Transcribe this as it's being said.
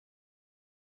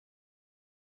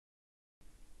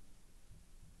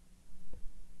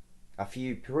a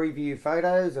few preview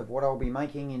photos of what I'll be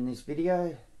making in this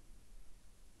video.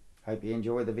 Hope you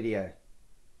enjoy the video.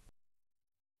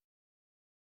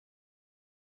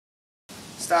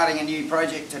 Starting a new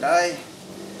project today.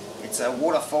 It's a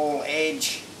waterfall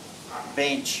edge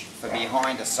bench for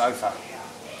behind a sofa.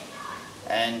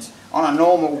 And on a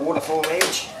normal waterfall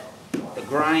edge, the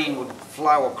grain would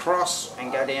flow across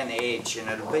and go down the edge, and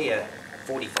it'll be a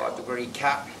 45-degree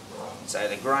cut, so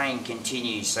the grain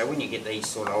continues. So when you get these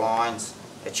sort of lines,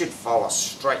 it should follow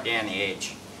straight down the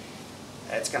edge.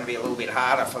 It's going to be a little bit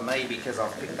harder for me because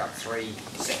I've picked up 3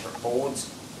 separate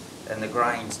boards and the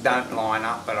grains don't line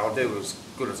up, but I'll do as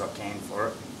good as I can for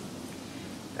it.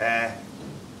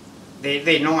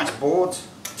 They're nice boards,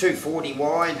 240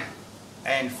 wide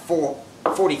and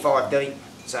 45 deep,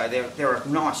 so they're a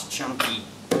nice chunky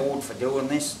board for doing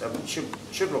this. They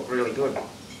should look really good.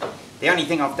 The only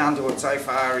thing I've done to it so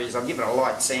far is I've given it a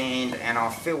light sand and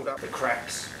I've filled up the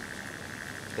cracks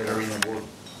that are in the wood.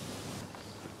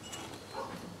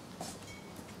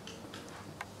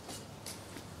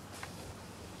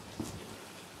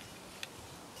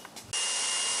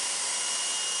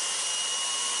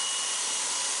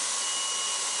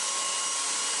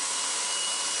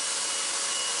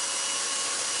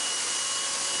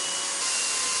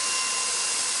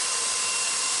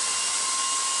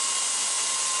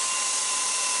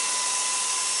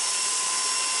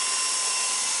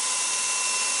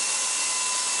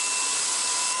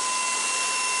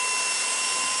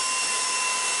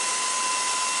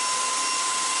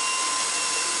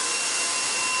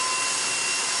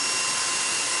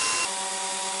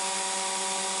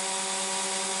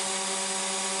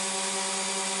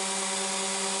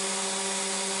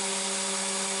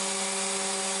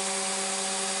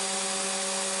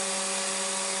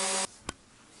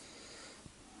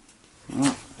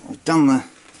 Well, I've done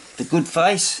the good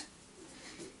face.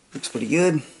 Looks pretty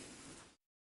good.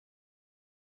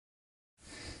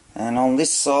 And on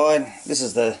this side, this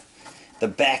is the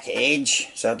back edge,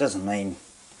 so it doesn't mean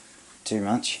too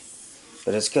much,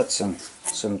 but it's got some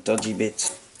dodgy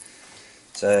bits.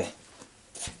 So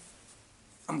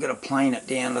I'm going to plane it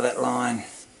down to that line.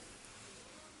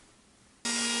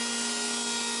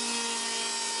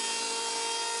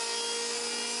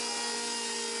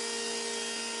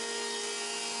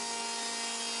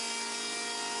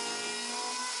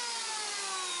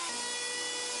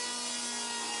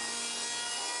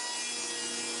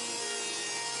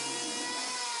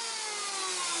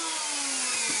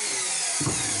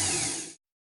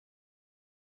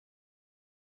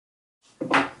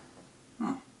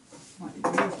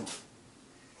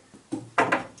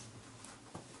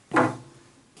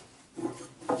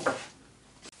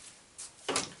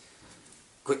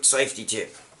 Quick safety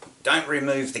tip. Don't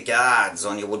remove the guards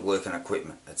on your woodworking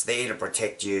equipment. It's there to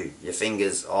protect you, your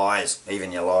fingers, eyes,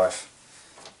 even your life.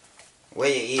 Wear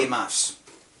your earmuffs.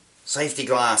 Safety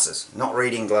glasses, not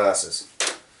reading glasses.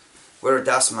 Wear a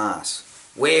dust mask.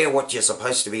 Wear what you're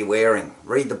supposed to be wearing.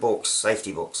 Read the books,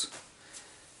 safety books.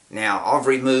 Now, I've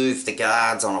removed the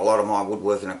guards on a lot of my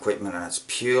woodworking equipment, and it's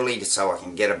purely so I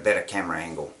can get a better camera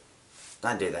angle.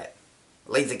 Don't do that.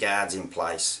 Leave the guards in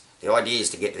place. The idea is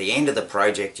to get to the end of the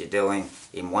project you're doing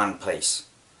in one piece.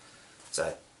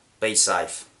 So, be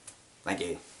safe. Thank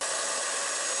you.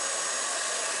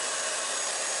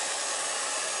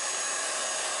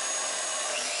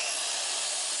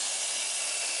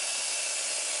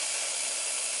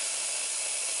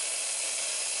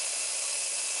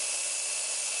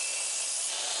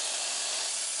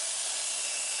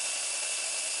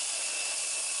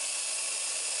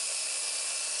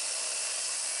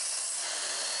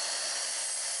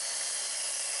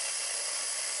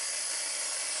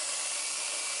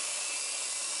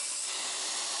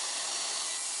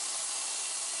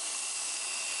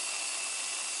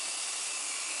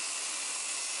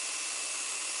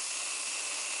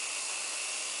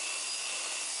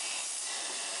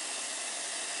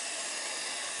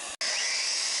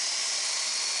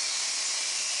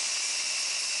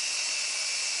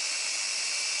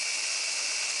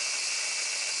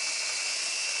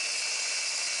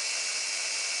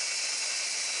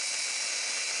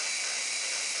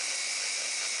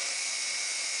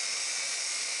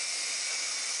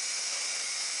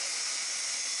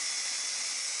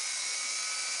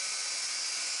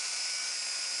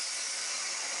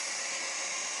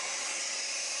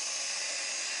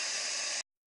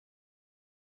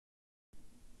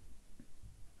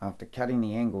 After cutting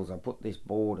the angles, I put this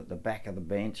board at the back of the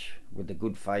bench with the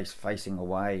good face facing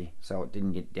away so it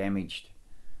didn't get damaged.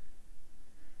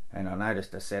 And I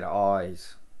noticed a set of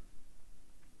eyes.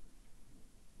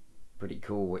 Pretty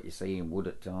cool what you see in wood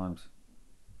at times.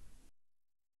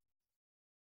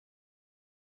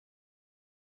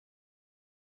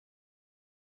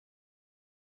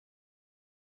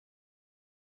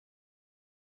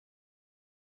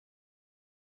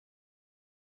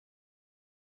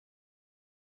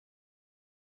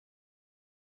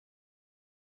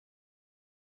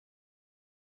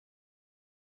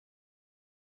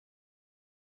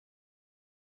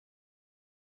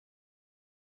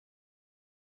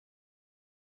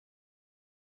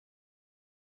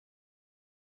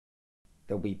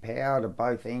 There'll be power to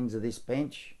both ends of this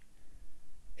bench.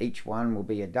 Each one will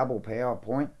be a double power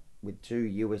point with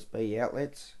 2 USB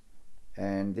outlets,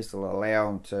 and this will allow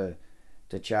them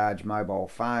to charge mobile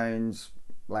phones,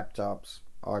 laptops,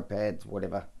 iPads,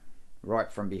 whatever, right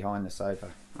from behind the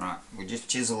sofa. Right, we just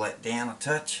chisel that down a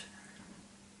touch,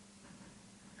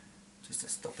 just to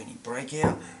stop any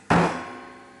breakout.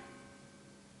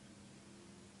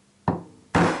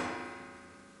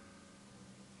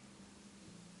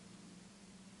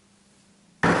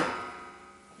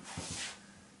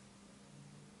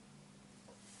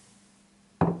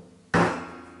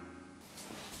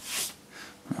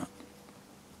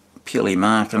 Purely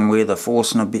marking where the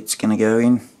Forstner bit's going to go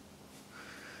in.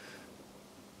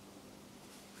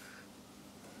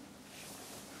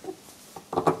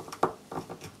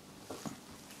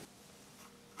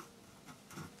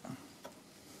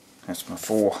 That's my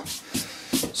 4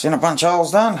 centre punch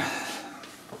holes done.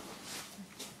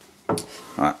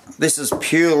 Right, this is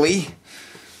purely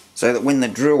so that when the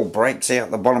drill breaks out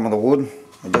the bottom of the wood,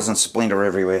 it doesn't splinter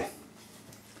everywhere.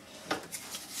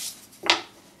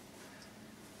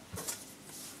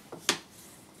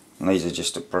 And these are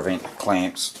just to prevent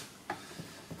clamps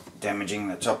damaging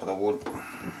the top of the wood.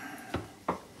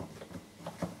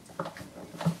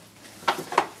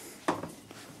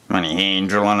 I'm only hand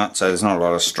drilling it, so there's not a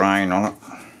lot of strain on it.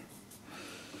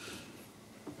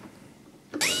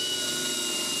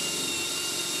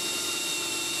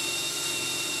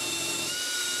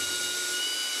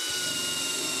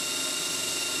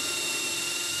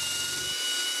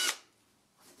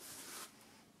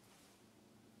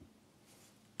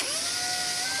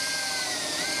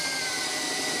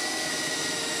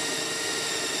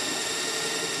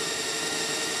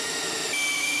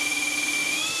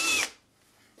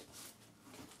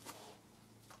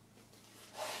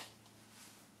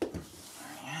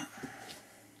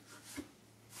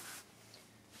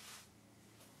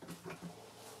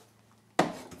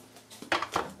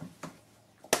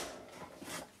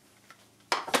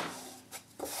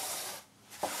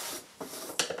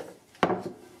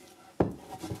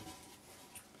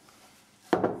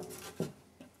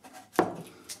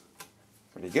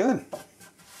 Pretty good.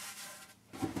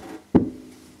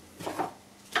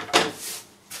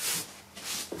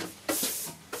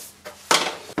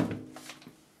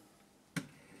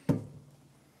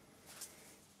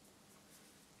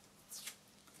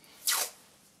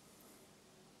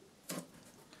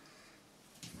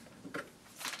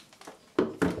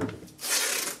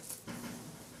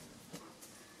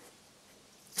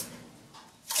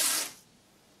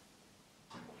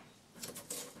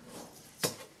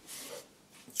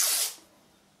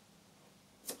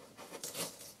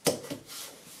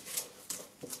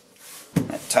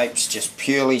 Tape's just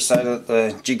purely so that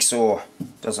the jigsaw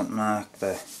doesn't mark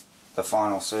the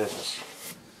final surface.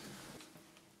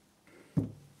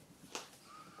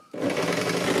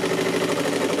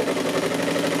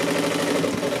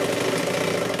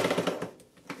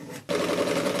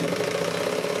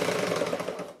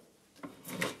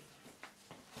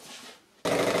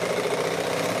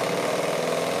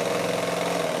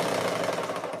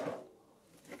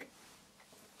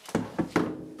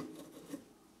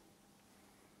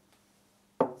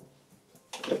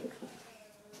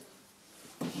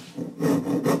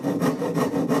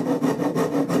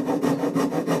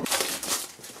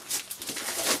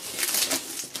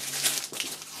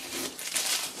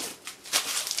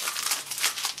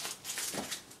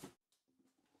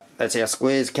 That's our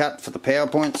squares cut for the power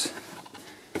points,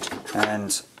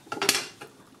 and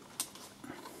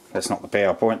that's not the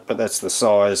power point, but that's the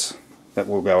size that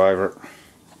will go over it.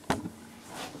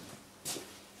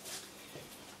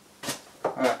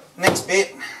 Alright, next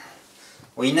bit,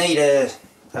 we need a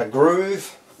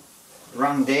groove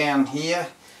run down here,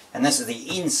 and this is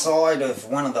the inside of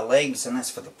one of the legs, and that's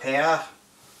for the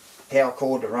power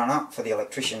cord to run up for the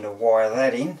electrician to wire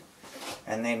that in,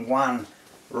 and then one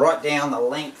right down the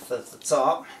length of the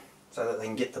top so that they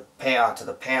can get the power to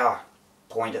the power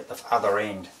point at the other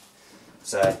end.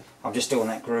 So I'm just doing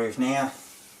that groove now.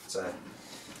 So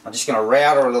I'm just going to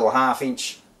router a little 1/2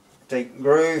 inch deep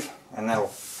groove, and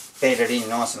that'll bed it in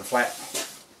nice and flat.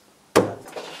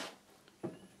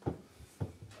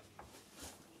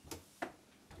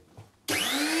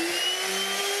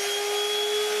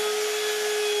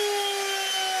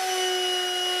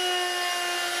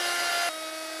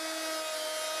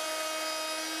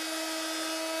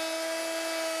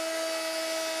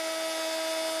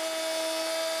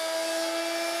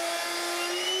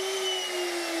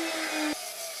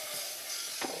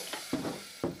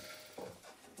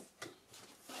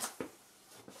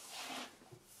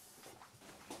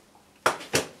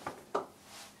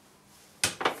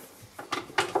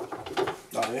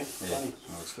 there. Yeah,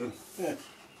 looks good. Yeah.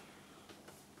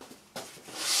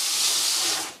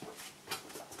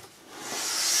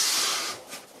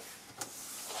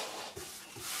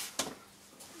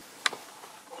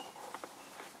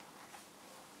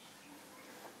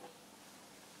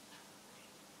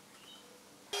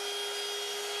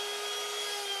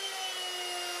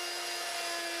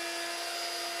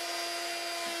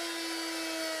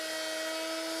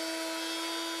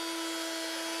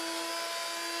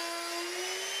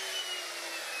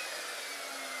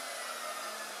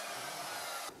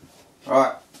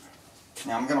 Right,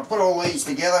 now I'm going to put all these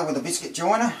together with a biscuit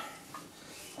joiner,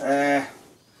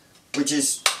 which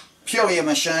is purely a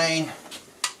machine.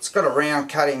 It's got a round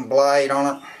cutting blade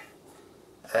on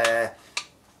it.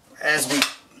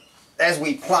 As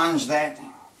we plunge that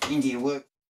into your work,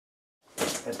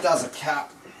 it does a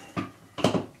cut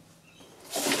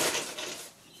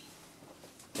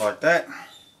like that,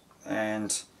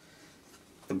 and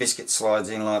the biscuit slides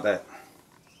in like that.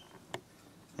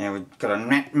 Now we've got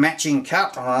a matching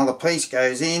cut on another piece,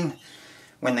 goes in.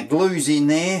 When the glue's in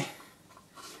there,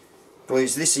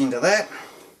 glues this into that.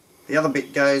 The other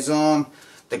bit goes on.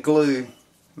 The glue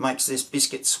makes this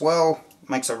biscuit swell,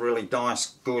 makes a really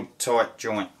nice, good, tight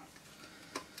joint.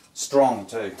 Strong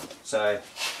too. So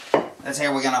that's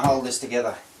how we're going to hold this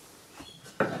together.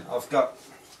 I've got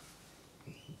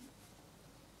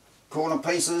corner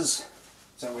pieces,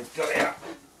 so we've got our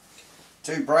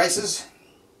 2 braces,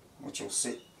 which will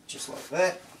sit just like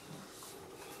that.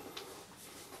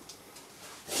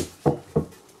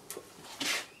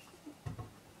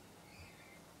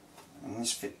 And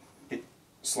this bit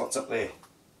slots up there.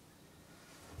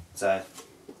 So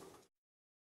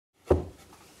we're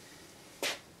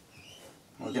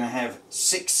going to have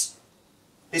 6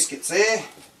 biscuits there,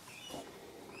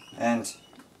 and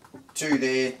 2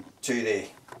 there, 2 there.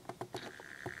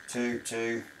 2,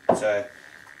 2, so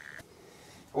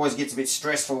always gets a bit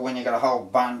stressful when you've got a whole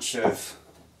bunch of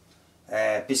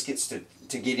biscuits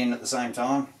to get in at the same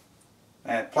time,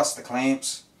 plus the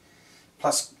clamps,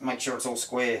 plus make sure it's all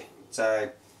square. So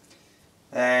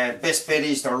best bet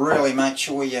is to really make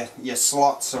sure your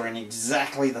slots are in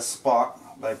exactly the spot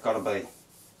they've got to be.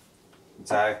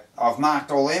 So I've marked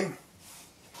all them.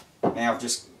 Now I've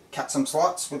just cut some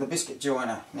slots with a biscuit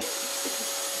joiner.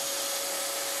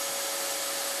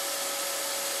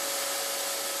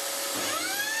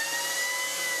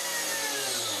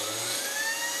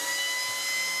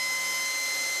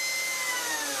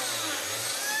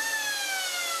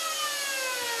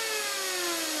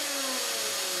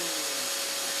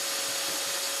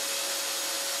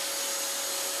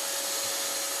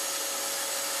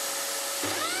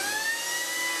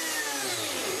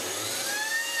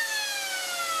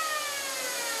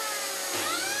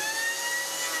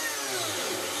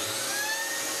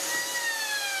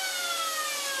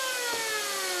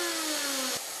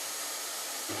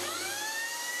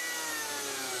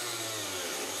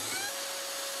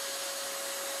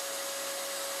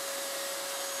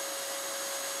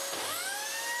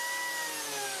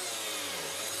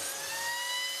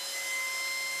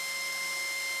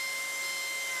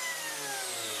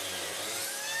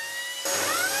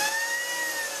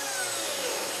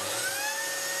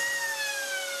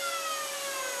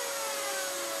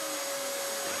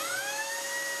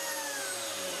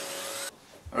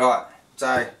 Right,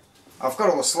 so I've got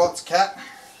all the slots cut.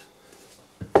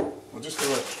 We'll just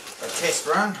do a test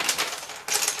run.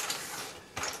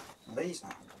 These, 2,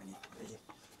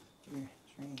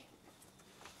 3,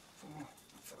 4,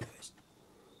 5.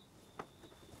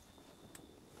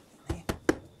 There.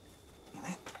 Like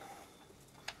that.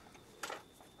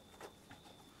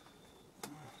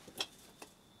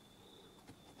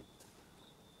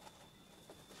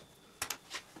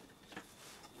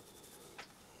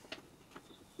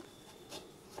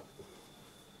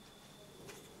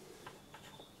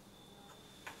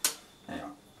 Anyway,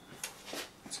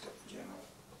 let's go to the journal.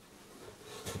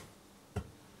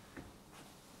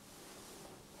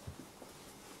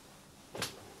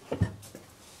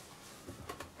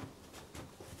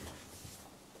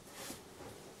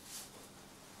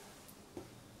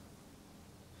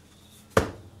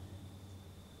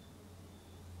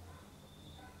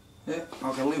 Yeah,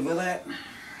 I can live with that.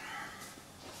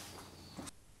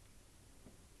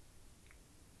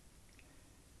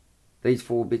 These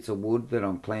 4 bits of wood that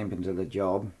I'm clamping to the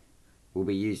job will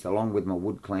be used along with my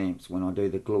wood clamps when I do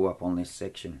the glue up on this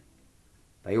section.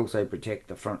 They also protect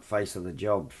the front face of the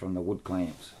job from the wood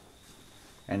clamps,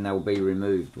 and they'll be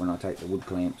removed when I take the wood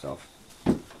clamps off.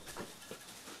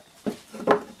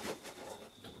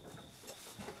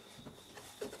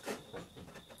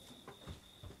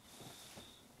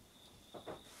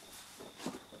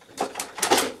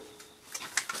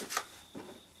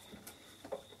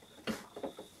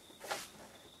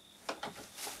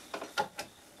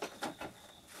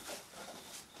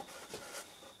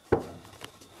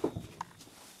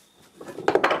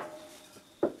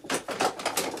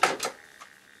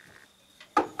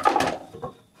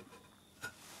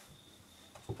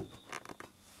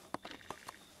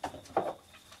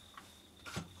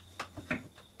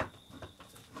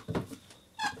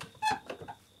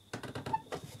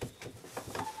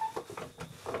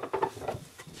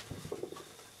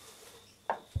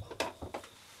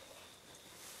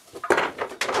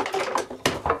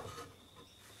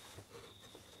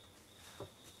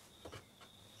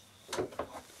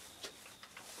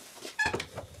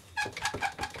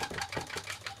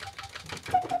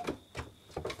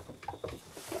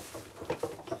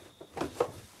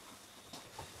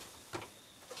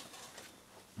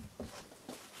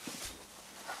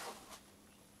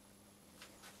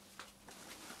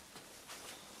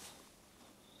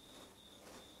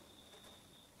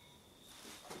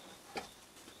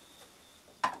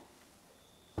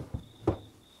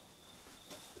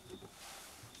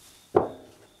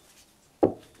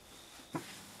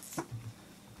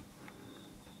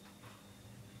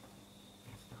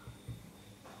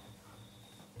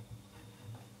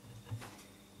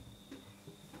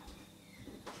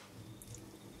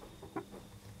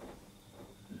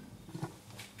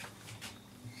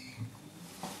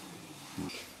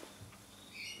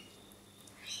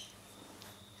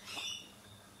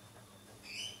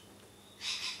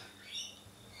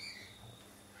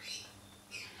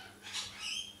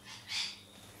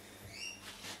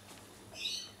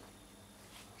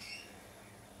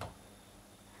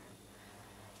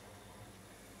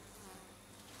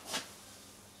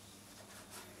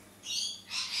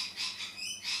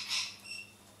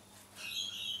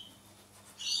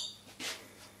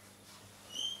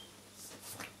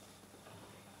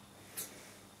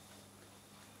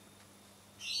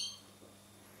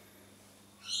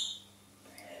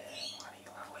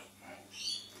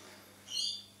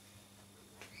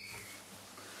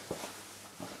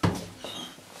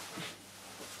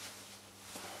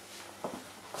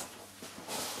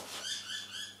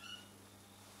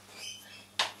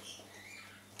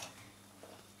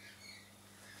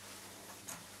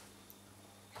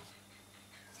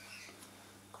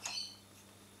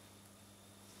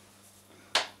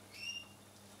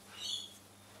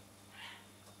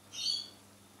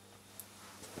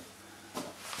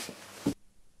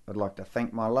 I'd like to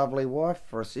thank my lovely wife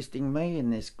for assisting me in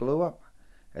this glue up.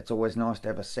 It's always nice to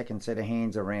have a second set of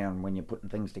hands around when you're putting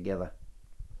things together.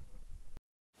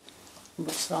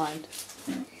 Which side?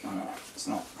 No, it's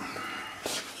not.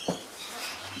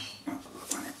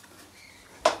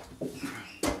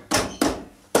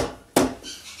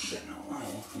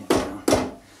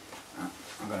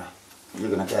 You're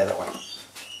going to go that way.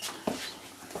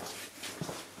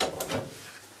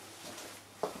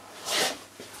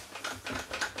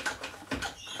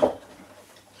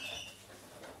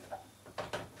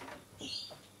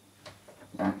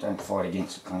 Don't fight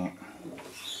against the clamp.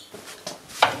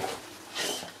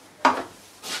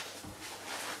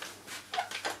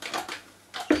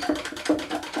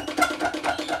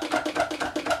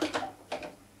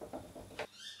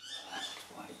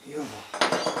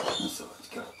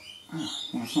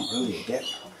 It's not really a gap.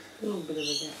 A little bit of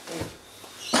a gap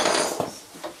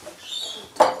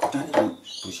there. Don't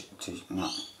push it too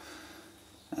much.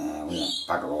 We want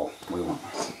bugger all. We want.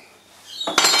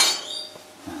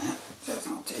 That's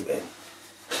not too bad.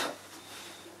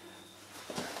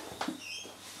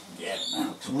 Yeah, that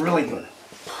looks really good.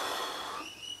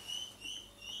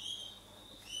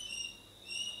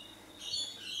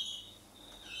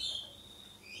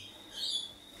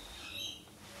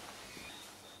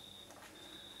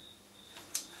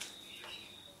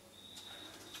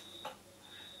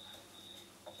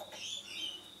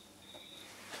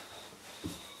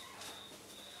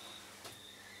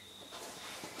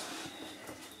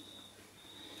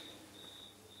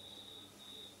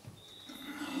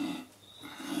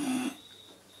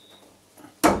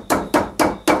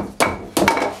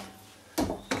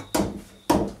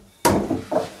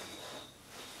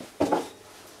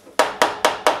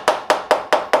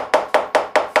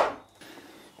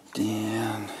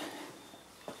 Down.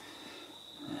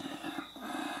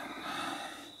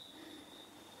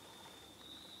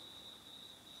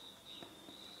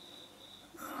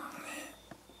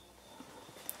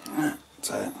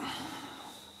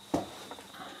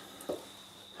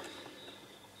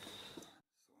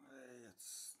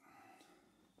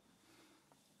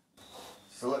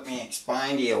 So let me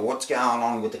explain to you what's going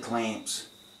on with the clamps.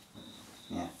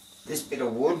 Now, this bit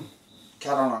of wood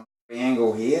cut on an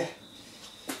angle here,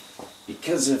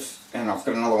 because of, and I've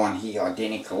got another one here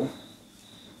identical,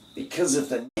 because of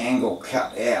the angle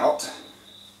cut out,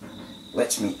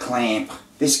 lets me clamp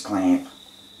this clamp,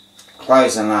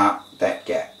 closing up that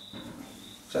gap.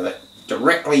 So that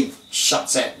directly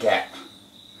shuts that gap.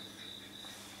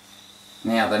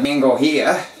 Now the angle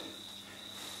here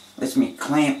lets me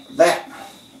clamp that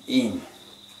in,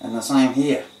 and the same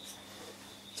here.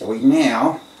 So we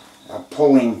now are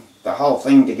pulling the whole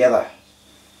thing together.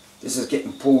 This is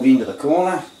getting pulled into the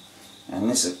corner, and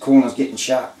this corner's getting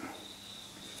shut.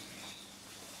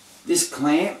 This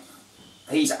clamp,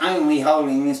 he's only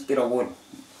holding this bit of wood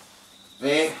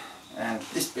there, and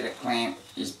this bit of clamp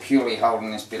is purely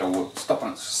holding this bit of wood, stopping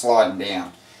it sliding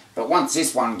down. But once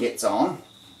this one gets on,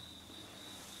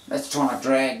 that's trying to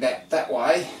drag that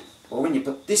way. Well, when you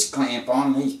put this clamp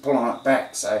on, he's pulling it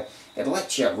back, so it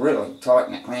lets you really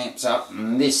tighten the clamps up,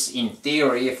 and this, in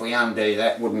theory, if we undo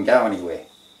that, wouldn't go anywhere.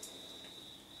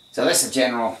 So that's the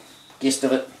general gist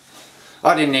of it.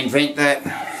 I didn't invent that.